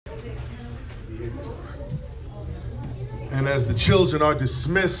And as the children are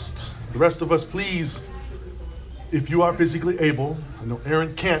dismissed, the rest of us, please, if you are physically able, I know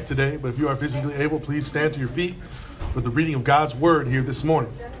Aaron can't today, but if you are physically able, please stand to your feet for the reading of God's word here this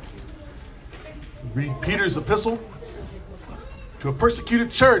morning. Read Peter's epistle to a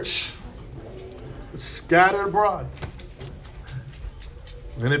persecuted church scattered abroad.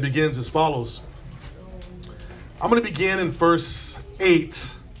 And it begins as follows. I'm going to begin in verse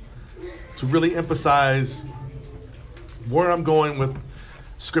 8 to really emphasize where I'm going with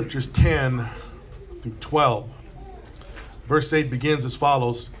scriptures 10 through 12. Verse 8 begins as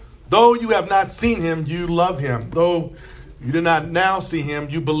follows. Though you have not seen him, you love him. Though you do not now see him,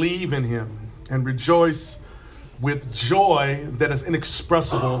 you believe in him and rejoice with joy that is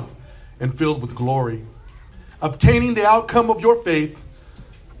inexpressible and filled with glory, obtaining the outcome of your faith,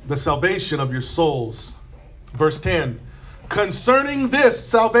 the salvation of your souls. Verse 10, concerning this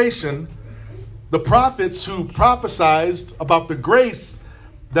salvation, the prophets who prophesied about the grace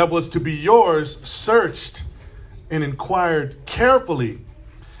that was to be yours searched and inquired carefully,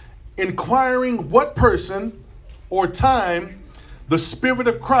 inquiring what person or time the Spirit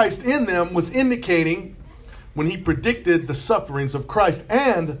of Christ in them was indicating when he predicted the sufferings of Christ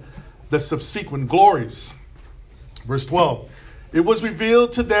and the subsequent glories. Verse 12, it was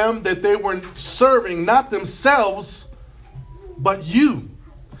revealed to them that they were serving not themselves, but you,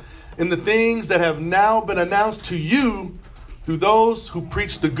 in the things that have now been announced to you through those who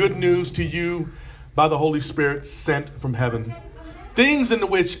preach the good news to you by the Holy Spirit sent from heaven. Things into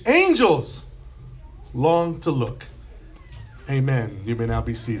which angels long to look. Amen. You may now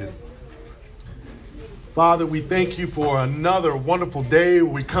be seated. Father, we thank you for another wonderful day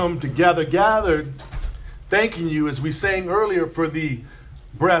where we come together, gathered, thanking you as we sang earlier for the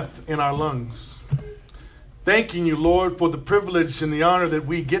breath in our lungs. Thanking you, Lord, for the privilege and the honor that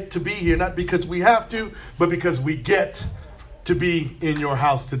we get to be here, not because we have to, but because we get to be in your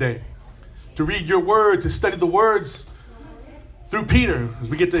house today. To read your word, to study the words through Peter, as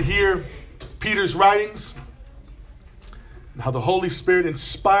we get to hear Peter's writings, and how the Holy Spirit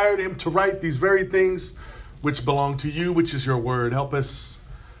inspired him to write these very things which belong to you, which is your word. Help us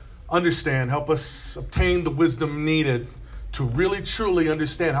understand, help us obtain the wisdom needed to really truly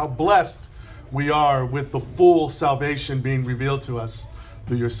understand how blessed we are with the full salvation being revealed to us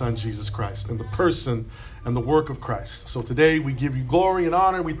through your Son, Jesus Christ, and the person and the work of Christ. So today we give you glory and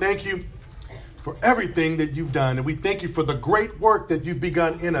honor. We thank you for everything that you've done, and we thank you for the great work that you've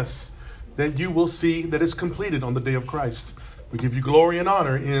begun in us, that you will see that is completed on the day of Christ. We give you glory and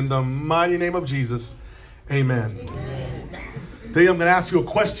honor in the mighty name of Jesus. Amen. Amen. Today I'm going to ask you a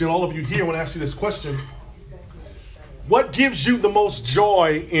question. All of you here, I want to ask you this question. What gives you the most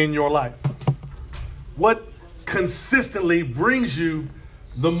joy in your life? What consistently brings you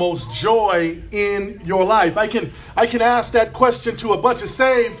the most joy in your life? I can ask that question to a bunch of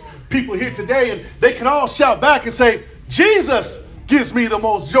saved people here today, and they can all shout back and say, Jesus gives me the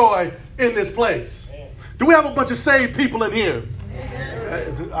most joy in this place. Do we have a bunch of saved people in here?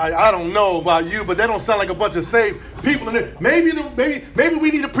 I don't know about you, but that don't sound like a bunch of saved people in there. Maybe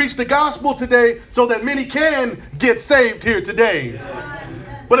we need to preach the gospel today so that many can get saved here today.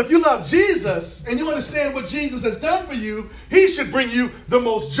 But if you love Jesus and you understand what Jesus has done for you, he should bring you the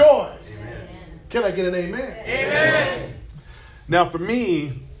most joy. Amen. Can I get an amen? Amen. Now for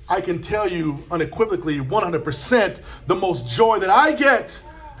me, I can tell you unequivocally 100% the most joy that I get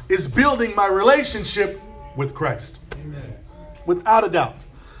is building my relationship with Christ. Amen. Without a doubt.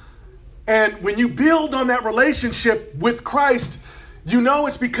 And when you build on that relationship with Christ, you know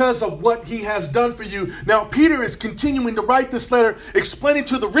it's because of what he has done for you. Now, Peter is continuing to write this letter, explaining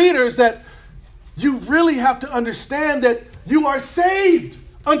to the readers that you really have to understand that you are saved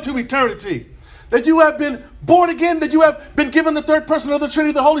unto eternity. That you have been born again, that you have been given the third person of the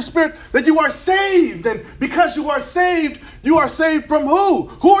Trinity, the Holy Spirit, that you are saved. And because you are saved from who?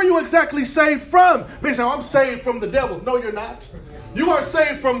 Who are you exactly saved from? Maybe say, I'm saved from the devil. No, you're not. You are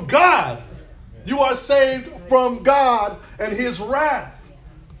saved from God. You are saved from God and his wrath.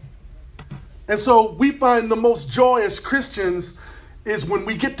 And so we find the most joy as Christians is when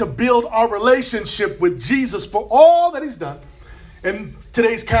we get to build our relationship with Jesus for all that he's done. In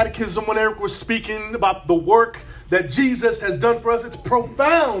today's catechism, when Eric was speaking about the work that Jesus has done for us, it's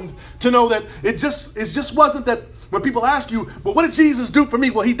profound to know that it just wasn't that when people ask you, well, what did Jesus do for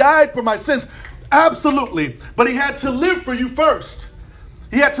me? Well, he died for my sins. Absolutely. But he had to live for you first.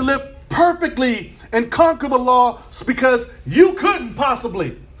 He had to live perfectly and conquer the law because you couldn't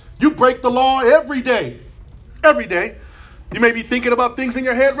possibly. You break the law every day. Every day. You may be thinking about things in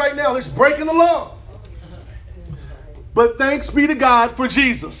your head right now. There's breaking the law. But thanks be to God for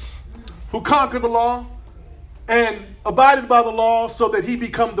Jesus. who conquered the law and abided by the law so that he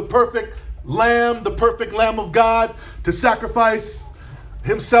become the perfect Lamb of God to sacrifice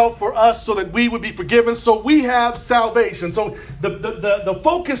himself for us so that we would be forgiven. So we have salvation. So the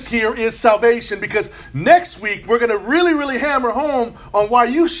focus here is salvation, because next week we're going to really hammer home on why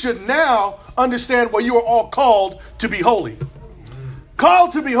you should now understand why you are all called to be holy.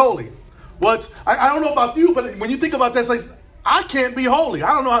 Called to be holy. I don't know about you, but when you think about that, it's like, I can't be holy.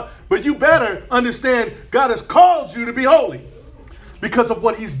 I don't know but you better understand God has called you to be holy because of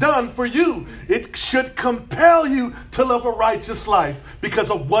what he's done for you. It should compel you to live a righteous life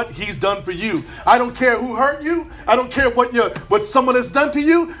because of what he's done for you. I don't care who hurt you. I don't care what someone has done to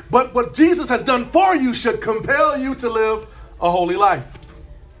you, but what Jesus has done for you should compel you to live a holy life.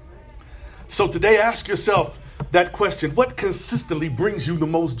 So today, ask yourself that question: what consistently brings you the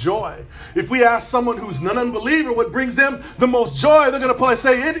most joy? If we ask someone who's an unbeliever what brings them the most joy, they're going to probably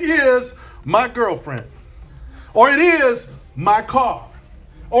say, it is my girlfriend, or it is my car,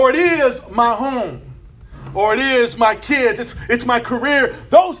 or it is my home, or it is my kids, it's my career.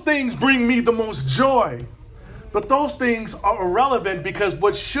 Those things bring me the most joy. But those things are irrelevant, because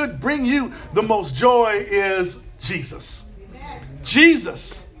what should bring you the most joy is Jesus. Amen.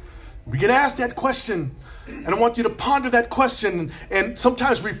 Jesus. We get asked that question, and I want you to ponder that question and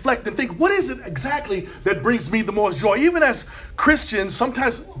sometimes reflect and think, what is it exactly that brings me the most joy? Even as Christians,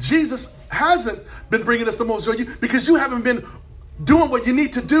 sometimes Jesus hasn't been bringing us the most joy because you haven't been doing what you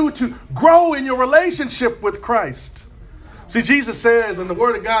need to do to grow in your relationship with Christ. See, Jesus says, and the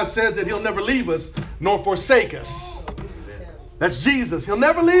Word of God says, that he'll never leave us nor forsake us. That's Jesus. He'll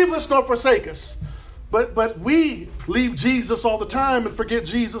never leave us nor forsake us. But we leave Jesus all the time and forget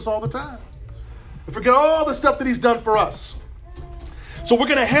Jesus all the time. And forget all the stuff that he's done for us. So we're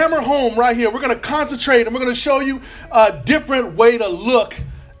going to hammer home right here. We're going to concentrate, and we're going to show you a different way to look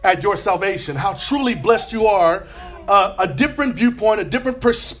at your salvation, how truly blessed you are, a different viewpoint, a different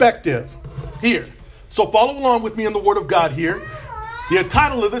perspective here. So follow along with me in the Word of God here. The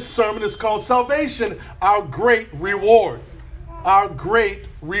title of this sermon is called Salvation, Our Great Reward. Our Great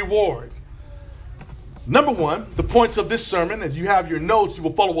Reward. Number one, the points of this sermon, and you have your notes, you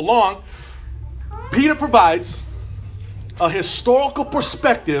will follow along. Peter provides a historical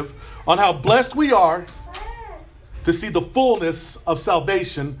perspective on how blessed we are to see the fullness of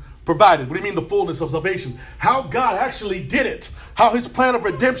salvation provided. What do you mean the fullness of salvation? How God actually did it. How his plan of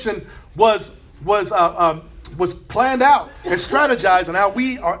redemption was planned out and strategized, and how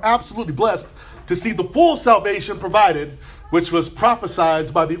we are absolutely blessed to see the full salvation provided, which was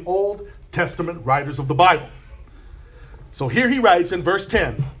prophesied by the Old Testament writers of the Bible. So here he writes in verse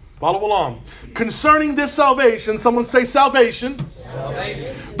 10. Follow along. Concerning this salvation, someone say salvation.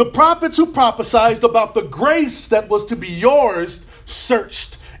 Salvation. The prophets who prophesied about the grace that was to be yours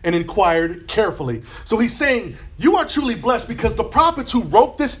searched and inquired carefully. So he's saying you are truly blessed because the prophets who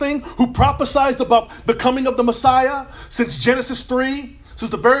wrote this thing, who prophesied about the coming of the Messiah since Genesis 3, since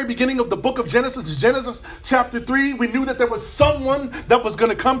the very beginning of the book of Genesis chapter 3, we knew that there was someone that was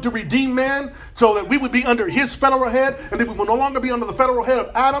going to come to redeem man so that we would be under his federal head and that we would no longer be under the federal head of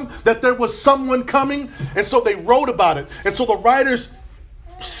Adam, that there was someone coming. And so they wrote about it. And so the writers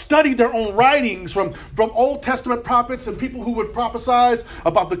studied their own writings from Old Testament prophets and people who would prophesize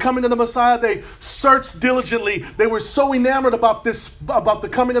about the coming of the Messiah. They searched diligently. They were so enamored about the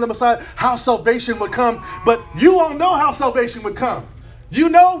coming of the Messiah, how salvation would come. But you all know how salvation would come. You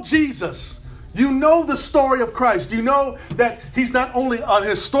know Jesus. You know the story of Christ. You know that he's not only a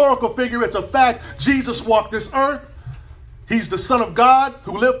historical figure, it's a fact. Jesus walked this earth. He's the Son of God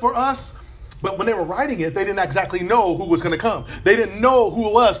who lived for us. But when they were writing it, they didn't exactly know who was going to come. They didn't know who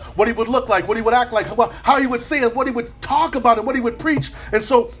it was, what he would look like, what he would act like, how he would say it, what he would talk about, and what he would preach. And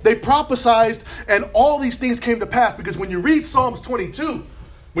so they prophesied, and all these things came to pass. Because when you read Psalms 22,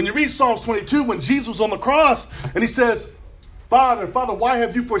 when Jesus was on the cross, and he says, Father, why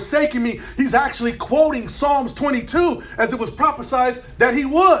have you forsaken me? He's actually quoting Psalms 22 as it was prophesied that he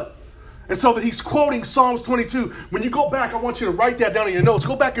would. And so that he's quoting Psalms 22. When you go back, I want you to write that down in your notes.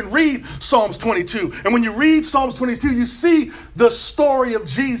 Go back and read Psalms 22. And when you read Psalms 22, you see the story of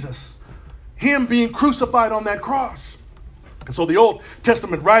Jesus, him being crucified on that cross. And so the Old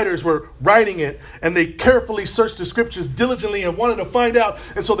Testament writers were writing it, and they carefully searched the scriptures diligently and wanted to find out.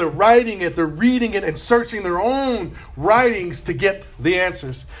 And so they're writing it, they're reading it, and searching their own writings to get the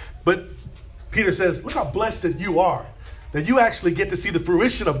answers. But Peter says, look how blessed that you are, that you actually get to see the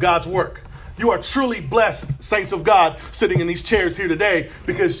fruition of God's work. You are truly blessed, saints of God, sitting in these chairs here today,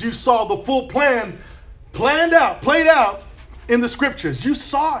 because you saw the full plan played out in the scriptures. You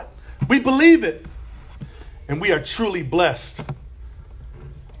saw it. We believe it. And we are truly blessed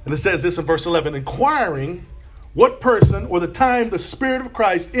And it says this in verse 11, inquiring what person or the time the Spirit of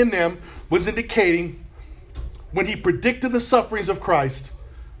Christ in them was indicating when he predicted the sufferings of Christ.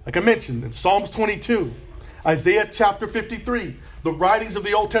 Like I mentioned in Psalms 22, Isaiah chapter 53, the writings of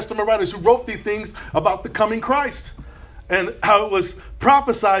the Old Testament writers who wrote these things about the coming Christ and how it was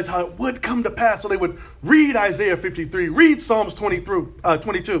prophesied how it would come to pass. So they would read Isaiah 53, read Psalms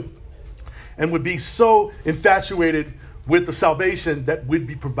 22, and would be so infatuated with the salvation that would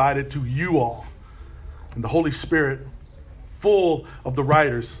be provided to you all. And the Holy Spirit full of the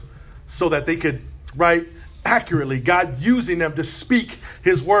writers so that they could write accurately, God using them to speak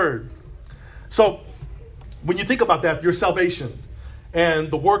his word. So when you think about that, your salvation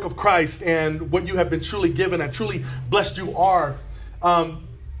and the work of Christ and what you have been truly given and truly blessed you are,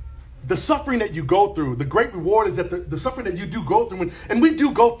 the suffering that you go through, the great reward is that the suffering that you do go through, and we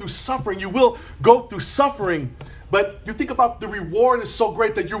do go through suffering, you will go through suffering, but you think about the reward is so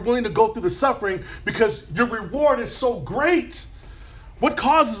great that you're willing to go through the suffering because your reward is so great. What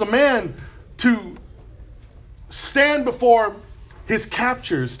causes a man to stand before his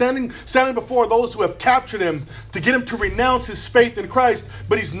captors, standing before those who have captured him to get him to renounce his faith in Christ,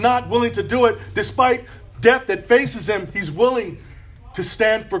 but he's not willing to do it despite death that faces him? He's willing to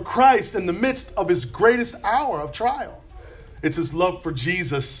stand for Christ in the midst of his greatest hour of trial. It's his love for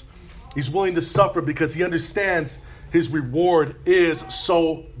Jesus. He's willing to suffer because he understands his reward is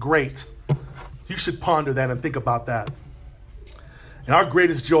so great. You should ponder that and think about that. And our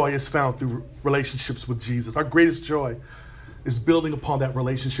greatest joy is found through relationships with Jesus. Our greatest joy is building upon that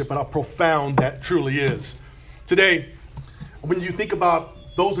relationship and how profound that truly is. Today, when you think about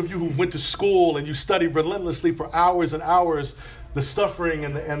those of you who went to school and you studied relentlessly for hours and hours, the suffering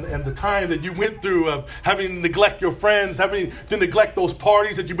and the time that you went through of having to neglect your friends, having to neglect those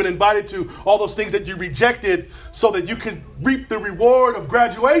parties that you've been invited to, all those things that you rejected so that you could reap the reward of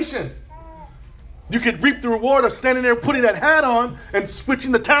graduation. You could reap the reward of standing there putting that hat on and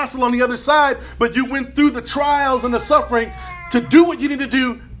switching the tassel on the other side, but you went through the trials and the suffering to do what you need to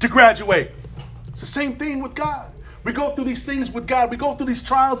do to graduate. It's the same thing with God. We go through these things with God. We go through these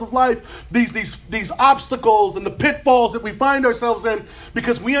trials of life, these obstacles and the pitfalls that we find ourselves in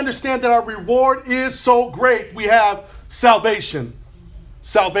because we understand that our reward is so great. We have salvation.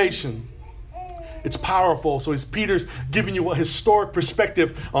 Salvation. It's powerful. So Peter's giving you a historic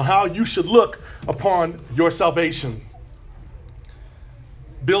perspective on how you should look upon your salvation.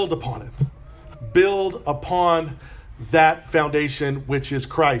 Build upon it. Build upon that foundation, which is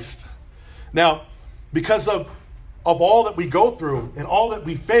Christ. Now, because of all that we go through and all that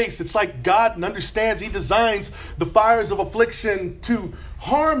we face, it's like God understands. He designs the fires of affliction to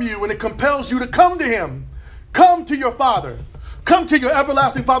harm you, and it compels you to come to him. Come to your Father. Come to your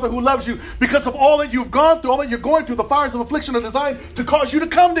everlasting Father who loves you. Because of all that you've gone through, all that you're going through, the fires of affliction are designed to cause you to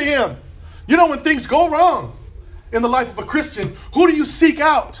come to him. You know, when things go wrong in the life of a Christian, who do you seek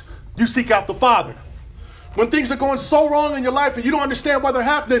out? You seek out the Father. When things are going so wrong in your life and you don't understand why they're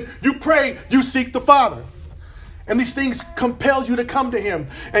happening, you pray, you seek the Father. And these things compel you to come to him.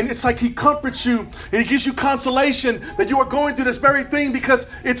 And it's like he comforts you and he gives you consolation that you are going through this very thing because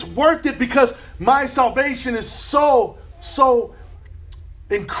it's worth it, because my salvation is so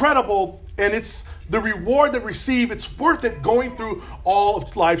incredible, and it's the reward that we receive. It's worth it going through all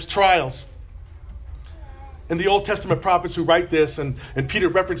of life's trials. And the Old Testament prophets who write this, and Peter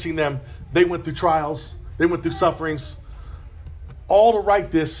referencing them, they went through trials. They went through sufferings. All to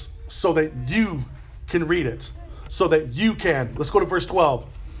write this so that you can read it. So that you can. Let's go to verse 12.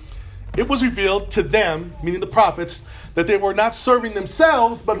 It was revealed to them, meaning the prophets, that they were not serving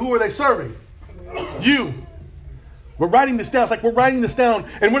themselves, but who were they serving? You. We're writing this down. It's like we're writing this down,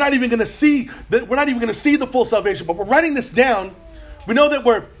 and we're not even going to see that. We're not even going to see the full salvation, but we're writing this down. We know that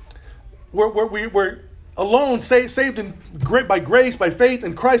we're alone, saved by grace, by faith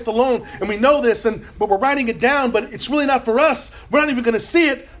in Christ alone, and we know this. But we're writing it down, but it's really not for us. We're not even going to see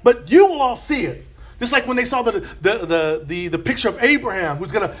it, but you will all see it. Just like when they saw the picture of Abraham,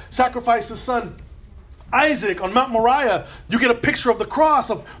 who's going to sacrifice his son Isaac on Mount Moriah, you get a picture of the cross,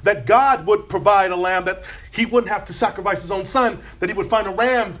 of that God would provide a lamb, that he wouldn't have to sacrifice his own son, that he would find a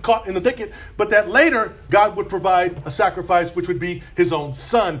ram caught in the thicket, but that later God would provide a sacrifice which would be his own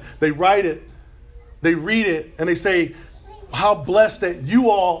son. They write it, they read it, and they say, how blessed that you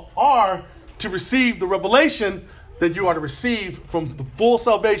all are to receive the revelation that you are to receive from the full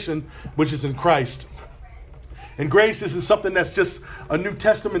salvation which is in Christ. And grace isn't something that's just a New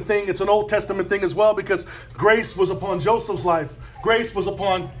Testament thing. It's an Old Testament thing as well, because grace was upon Joseph's life. Grace was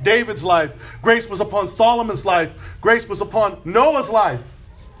upon David's life. Grace was upon Solomon's life. Grace was upon Noah's life.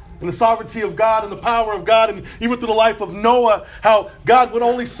 and the sovereignty of God and the power of God, and even through the life of Noah, how God would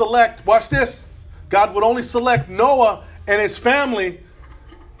only select, watch this, God would only select Noah and his family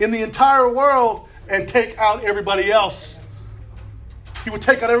in the entire world and take out everybody else. He would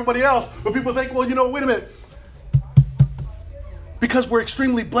take out everybody else. But people think, well, wait a minute. Because we're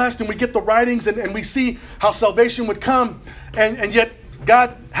extremely blessed and we get the writings and we see how salvation would come, and yet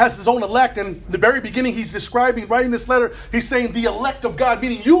God has his own elect. And in the very beginning, he's writing this letter, he's saying the elect of God,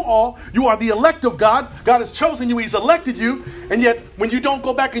 meaning you are the elect of God. God has chosen you, he's elected you. And yet, when you don't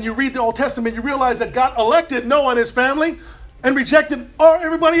go back and you read the Old Testament, you realize that God elected Noah and his family and rejected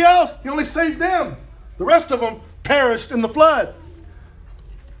everybody else. He only saved them. The rest of them perished in the flood.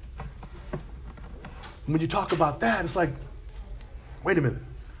 When you talk about that, it's like, wait a minute.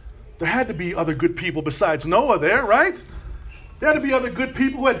 There had to be other good people besides Noah there, right? There had to be other good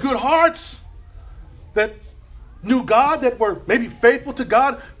people who had good hearts, that knew God, that were maybe faithful to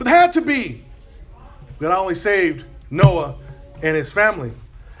God, but there had to be. God only saved Noah and his family.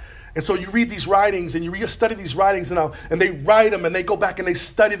 And so you read these writings and you study these writings and they write them and they go back and they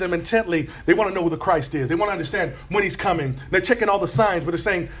study them intently. They want to know who the Christ is. They want to understand when he's coming. They're checking all the signs, but they're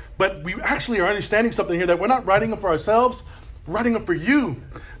saying, but we actually are understanding something here, that we're not writing them for ourselves, we're writing them for you.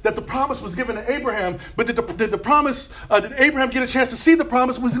 That the promise was given to Abraham, but did Abraham get a chance to see the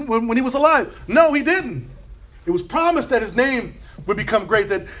promise when he was alive? No, he didn't. It was promised that his name would become great,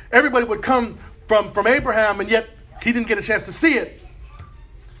 that everybody would come from Abraham, and yet he didn't get a chance to see it.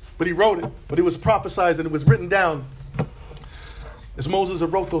 But he wrote it, but it was prophesied and it was written down. As Moses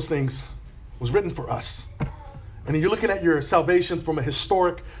wrote those things, it was written for us. And you're looking at your salvation from a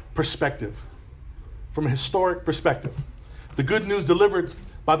historic perspective. From a historic perspective. The good news delivered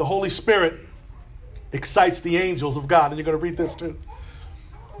by the Holy Spirit excites the angels of God. And you're going to read this too.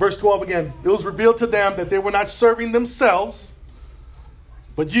 Verse 12 again. It was revealed to them that they were not serving themselves,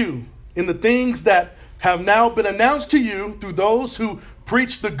 but you, in the things that have now been announced to you through those who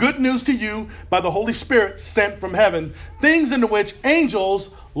preach the good news to you by the Holy Spirit sent from heaven, things into which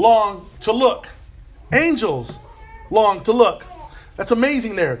angels long to look. Angels long to look. That's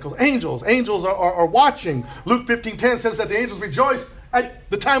amazing there, because angels are watching. Luke 15:10 says that the angels rejoice at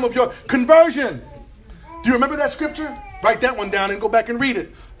the time of your conversion. Do you remember that scripture? Write that one down and go back and read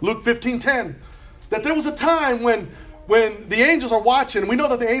it. Luke 15:10. That there was a time when the angels are watching. We know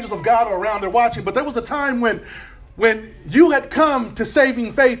that the angels of God are around, they're watching. But there was a time when you had come to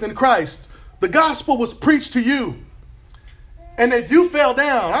saving faith in Christ. The gospel was preached to you. And that you fell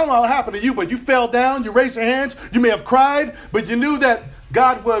down. I don't know what happened to you, but you fell down. You raised your hands. You may have cried, but you knew that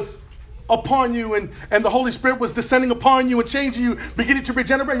God was upon you and the Holy Spirit was descending upon you and changing you, beginning to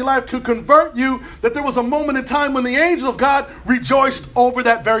regenerate your life, to convert you, that there was a moment in time when the angels of God rejoiced over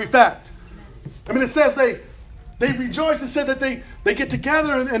that very fact. I mean, it says they rejoice. It said that they get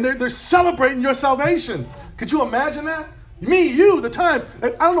together and they're celebrating your salvation. Could you imagine that? Me, you, the time. I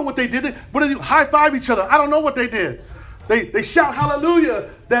don't know what they did. What did they do? High five each other. I don't know what they did. They shout hallelujah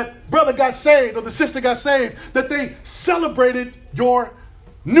that brother got saved or the sister got saved, that they celebrated your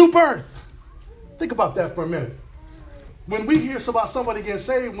new birth. Think about that for a minute. When we hear about somebody getting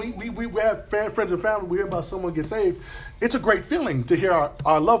saved, we have friends and family, we hear about someone get saved, it's a great feeling to hear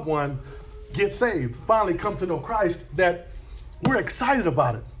our loved one get saved, finally come to know Christ, that we're excited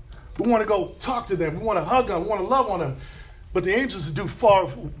about it. We want to go talk to them. We want to hug them. We want to love on them. But the angels do far.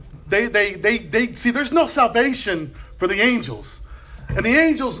 They see there's no salvation for the angels. And the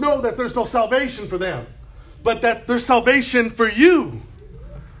angels know that there's no salvation for them, but that there's salvation for you.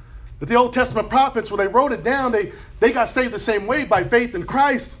 But the Old Testament prophets, when they wrote it down, they got saved the same way, by faith in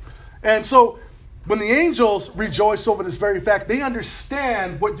Christ. And so when the angels rejoice over this very fact, they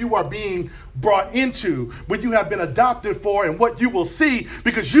understand what you are being brought into, what you have been adopted for, and what you will see,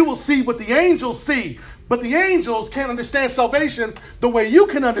 because you will see what the angels see. But the angels can't understand salvation the way you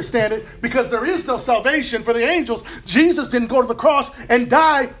can understand it, because there is no salvation for the angels. Jesus didn't go to the cross and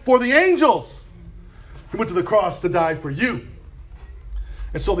die for the angels. He went to the cross to die for you.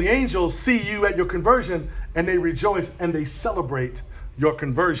 And so the angels see you at your conversion, and they rejoice and they celebrate your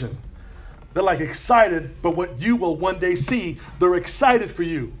conversion. They're like excited, but what you will one day see, they're excited for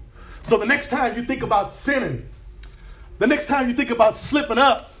you. So the next time you think about sinning, the next time you think about slipping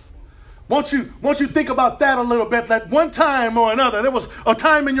up, won't you think about that a little bit, that one time or another, there was a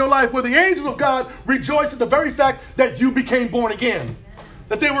time in your life where the angels of God rejoiced at the very fact that you became born again,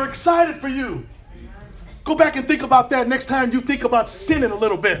 that they were excited for you. Go back and think about that next time you think about sinning a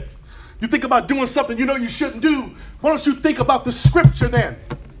little bit. You think about doing something you know you shouldn't do. Why don't you think about the scripture then?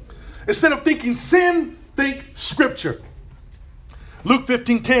 Instead of thinking sin, think scripture. Luke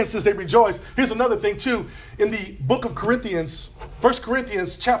 15:10 says they rejoice. Here's another thing too. In the book of Corinthians, 1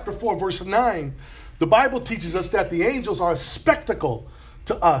 Corinthians chapter 4, verse 9, the Bible teaches us that the angels are a spectacle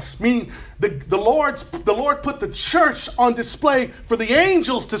to us. Meaning the Lord put the church on display for the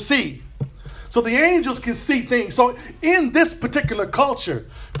angels to see. So the angels can see things. So in this particular culture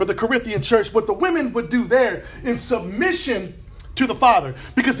for the Corinthian church, what the women would do there in submission to the Father,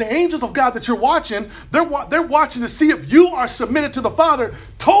 because the angels of God that you're watching, they're watching to see if you are submitted to the Father,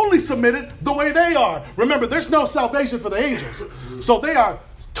 totally submitted the way they are. Remember, there's no salvation for the angels. So they are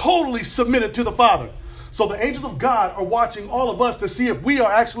totally submitted to the Father. So the angels of God are watching all of us to see if we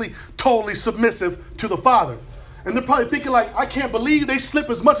are actually totally submissive to the Father. And they're probably thinking like, I can't believe they slip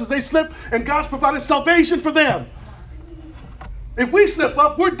as much as they slip, and God's provided salvation for them. If we slip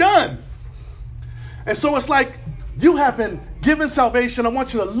up, we're done. And so it's like, you have been given salvation. I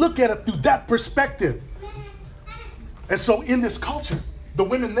want you to look at it through that perspective. And so in this culture, the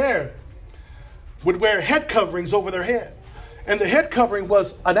women there would wear head coverings over their head. And the head covering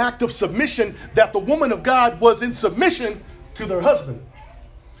was an act of submission, that the woman of God was in submission to their husband.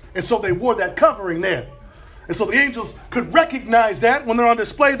 And so they wore that covering there. And so the angels could recognize that when they're on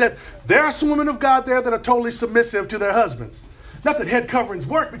display, that there are some women of God there that are totally submissive to their husbands. Not that head coverings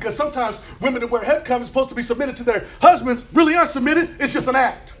work, because sometimes women that wear head coverings supposed to be submitted to their husbands really aren't submitted. It's just an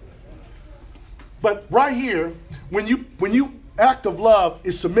act. But right here, when you act of love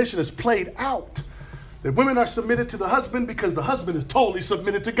is submission is played out, that women are submitted to the husband because the husband is totally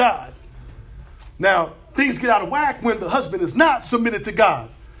submitted to God. Now, things get out of whack when the husband is not submitted to God.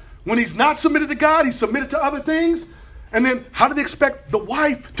 When he's not submitted to God, he's submitted to other things. And then how do they expect the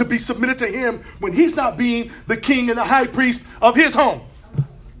wife to be submitted to him when he's not being the king and the high priest of his home?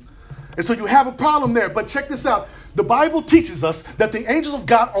 And so you have a problem there. But check this out. The Bible teaches us that the angels of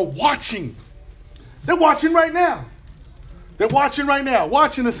God are watching. They're watching right now. They're watching right now,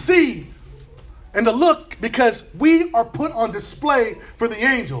 watching to see and to look, because we are put on display for the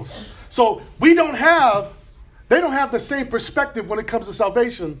angels. So they don't have the same perspective when it comes to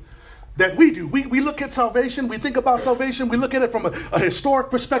salvation that we do. We look at salvation, we think about salvation, we look at it from a historic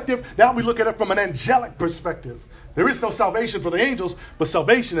perspective. Now we look at it from an angelic perspective. There is no salvation for the angels, but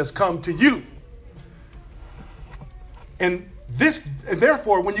salvation has come to you. And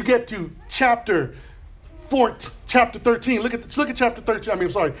therefore, when you get to chapter 13, look at chapter 13,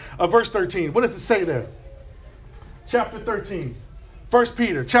 verse 13. What does it say there? Chapter 13, 1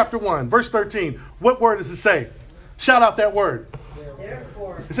 Peter, chapter 1, verse 13. What word does it say? Shout out that word.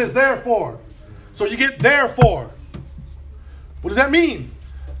 Therefore. It says therefore. So you get therefore. What does that mean?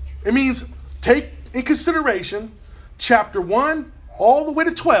 It means take in consideration chapter 1 all the way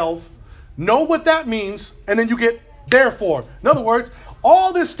to 12, know what that means, and then you get therefore. In other words,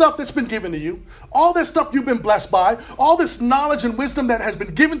 all this stuff that's been given to you, all this stuff you've been blessed by, all this knowledge and wisdom that has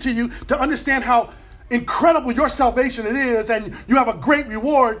been given to you to understand how incredible your salvation it is, and you have a great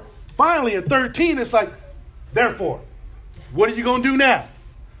reward. Finally, at 13, it's like, therefore, what are you going to do now?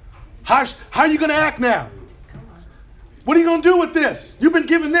 How are you going to act now? What are you going to do with this? You've been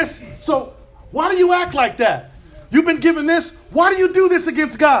given this, so why do you act like that? You've been given this, why do you do this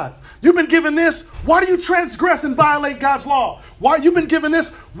against God? You've been given this, why do you transgress and violate God's law? Why you've been given this,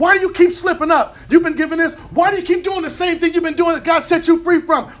 why do you keep slipping up? You've been given this, why do you keep doing the same thing you've been doing that God set you free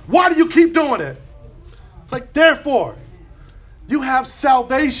from? Why do you keep doing it? It's like, therefore, you have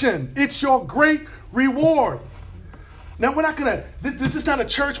salvation. It's your great reward. Now, we're not going to, this is not a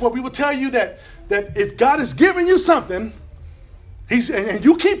church where we will tell you that if God is giving you something, and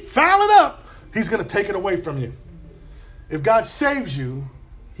you keep fouling up, he's going to take it away from you. If God saves you,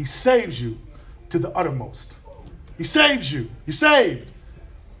 he saves you to the uttermost. He saves you. You're saved.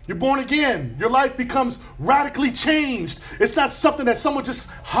 You're born again. Your life becomes radically changed. It's not something that someone just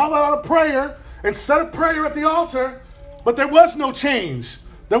hollered out a prayer and said a prayer at the altar, but there was no change.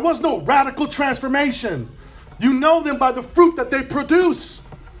 There was no radical transformation. You know them by the fruit that they produce.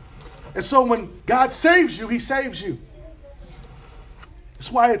 And so when God saves you, he saves you.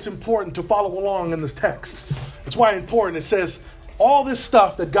 That's why it's important to follow along in this text. It's why it's important. It says all this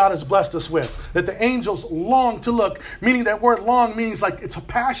stuff that God has blessed us with, that the angels long to look, meaning that word long means like it's a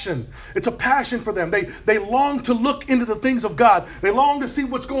passion. It's a passion for them. They long to look into the things of God. They long to see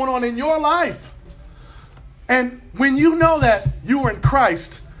what's going on in your life. And when you know that you are in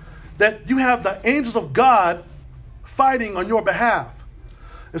Christ, that you have the angels of God fighting on your behalf.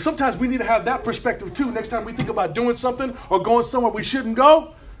 And sometimes we need to have that perspective too. Next time we think about doing something or going somewhere we shouldn't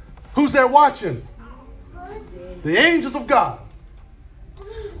go, who's there watching? The angels of God.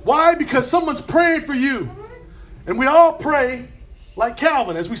 Why? Because someone's praying for you. And we all pray like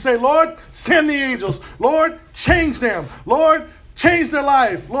Calvin as we say, Lord, send the angels. Lord, change them. Lord, change their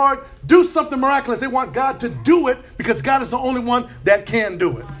life. Lord, do something miraculous. They want God to do it because God is the only one that can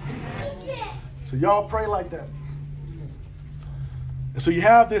do it. So y'all pray like that. And so you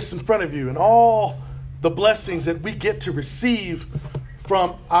have this in front of you and all the blessings that we get to receive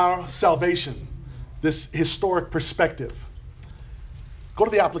from our salvation, this historic perspective. Go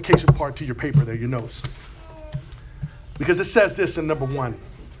to the application part to your paper there, your notes. Because it says this in number 1.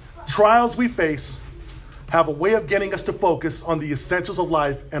 Trials we face have a way of getting us to focus on the essentials of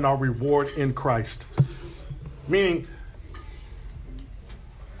life and our reward in Christ. Meaning,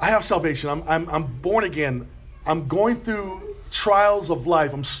 I have salvation. I'm born again. I'm going through trials of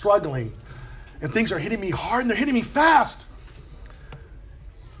life. I'm struggling. And things are hitting me hard and they're hitting me fast.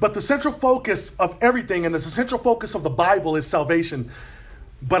 But the central focus of everything and the central focus of the Bible is salvation.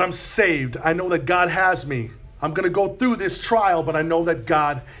 But I'm saved. I know that God has me. I'm going to go through this trial, but I know that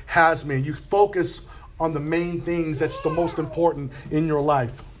God has me. You focus on the main things that's the most important in your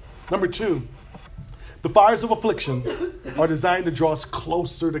life. Number 2, the fires of affliction are designed to draw us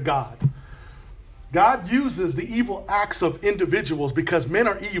closer to God. God uses the evil acts of individuals because men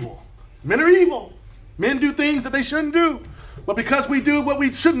are evil. Men are evil. Men do things that they shouldn't do. But because we do what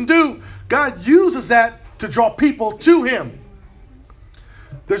we shouldn't do, God uses that to draw people to him.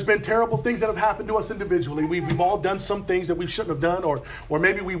 There's been terrible things that have happened to us individually. We've all done some things that we shouldn't have done, or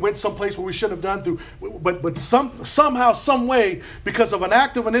maybe we went someplace where we shouldn't have done. But somehow, some way, because of an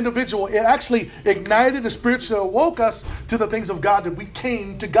act of an individual, it actually ignited the spiritual, awoke us to the things of God, that we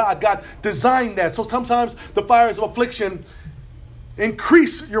came to God. God designed that. So sometimes the fires of affliction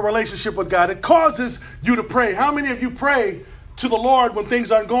increase your relationship with God. It causes you to pray. How many of you pray to the Lord when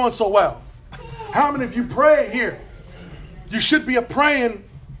things aren't going so well? How many of you pray here? You should be a praying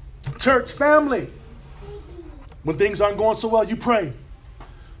church family. When things aren't going so well, you pray.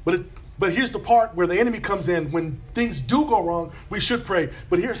 But here's the part where the enemy comes in. When things do go wrong, we should pray.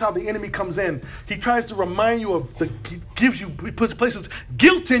 But here's how the enemy comes in. He tries to remind you he places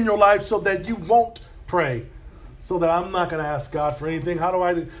guilt in your life so that you won't pray. So that I'm not going to ask God for anything. How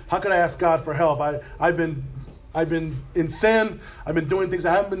can I ask God for help? I've been in sin. I've been doing things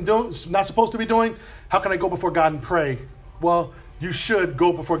I haven't been doing, not supposed to be doing. How can I go before God and pray? Well, you should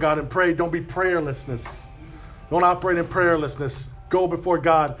go before God and pray. Don't be prayerlessness. Don't operate in prayerlessness. Go before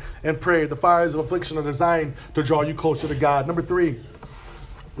God and pray. The fires of affliction are designed to draw you closer to God. Number 3,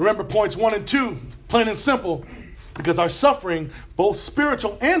 remember points 1 and 2, plain and simple, because our suffering, both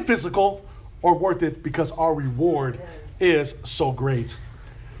spiritual and physical, are worth it because our reward is so great.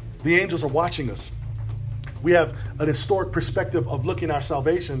 The angels are watching us. We have an historic perspective of looking at our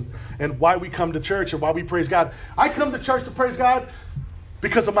salvation and why we come to church and why we praise God. I come to church to praise God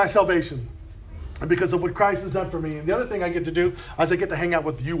because of my salvation and because of what Christ has done for me. And the other thing I get to do is I get to hang out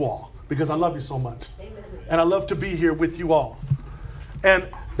with you all because I love you so much. Amen. And I love to be here with you all. And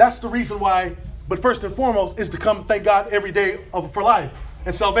that's the reason why, but first and foremost, is to come thank God every day for life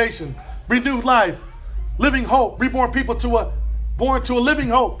and salvation. Renewed life, living hope, reborn people born to a living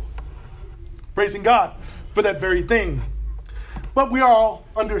hope. Praising God for that very thing. But we are all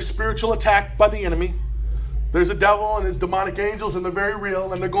under spiritual attack by the enemy. There's a devil and his demonic angels, and they're very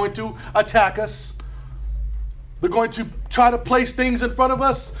real, and they're going to attack us. They're going to try to place things in front of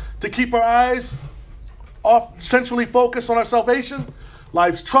us to keep our eyes off, centrally focused on our salvation.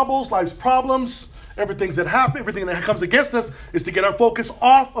 Life's troubles, life's problems, everything that comes against us is to get our focus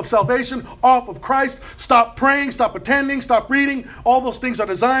off of salvation, off of Christ. Stop praying, stop attending, stop reading. All those things are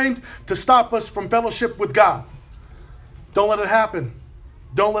designed to stop us from fellowship with God. Don't let it happen.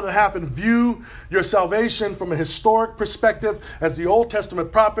 Don't let it happen. View your salvation from a historic perspective as the Old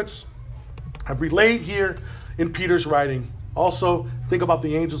Testament prophets have relayed here in Peter's writing. Also, think about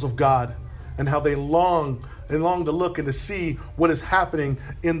the angels of God and how they long to look and to see what is happening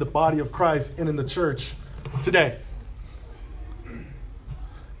in the body of Christ and in the church today.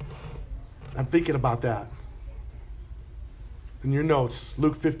 I'm thinking about that. In your notes,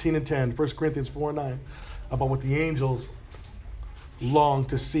 Luke 15 and 10, 1 Corinthians 4 and 9, about what the angels long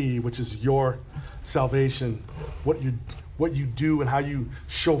to see, which is your salvation, what you do and how you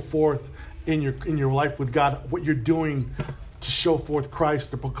show forth in your life with God, what you're doing to show forth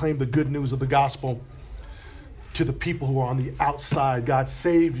Christ, to proclaim the good news of the gospel to the people who are on the outside. God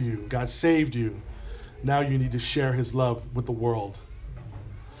saved you. God saved you. Now you need to share his love with the world.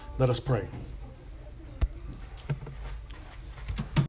 Let us pray.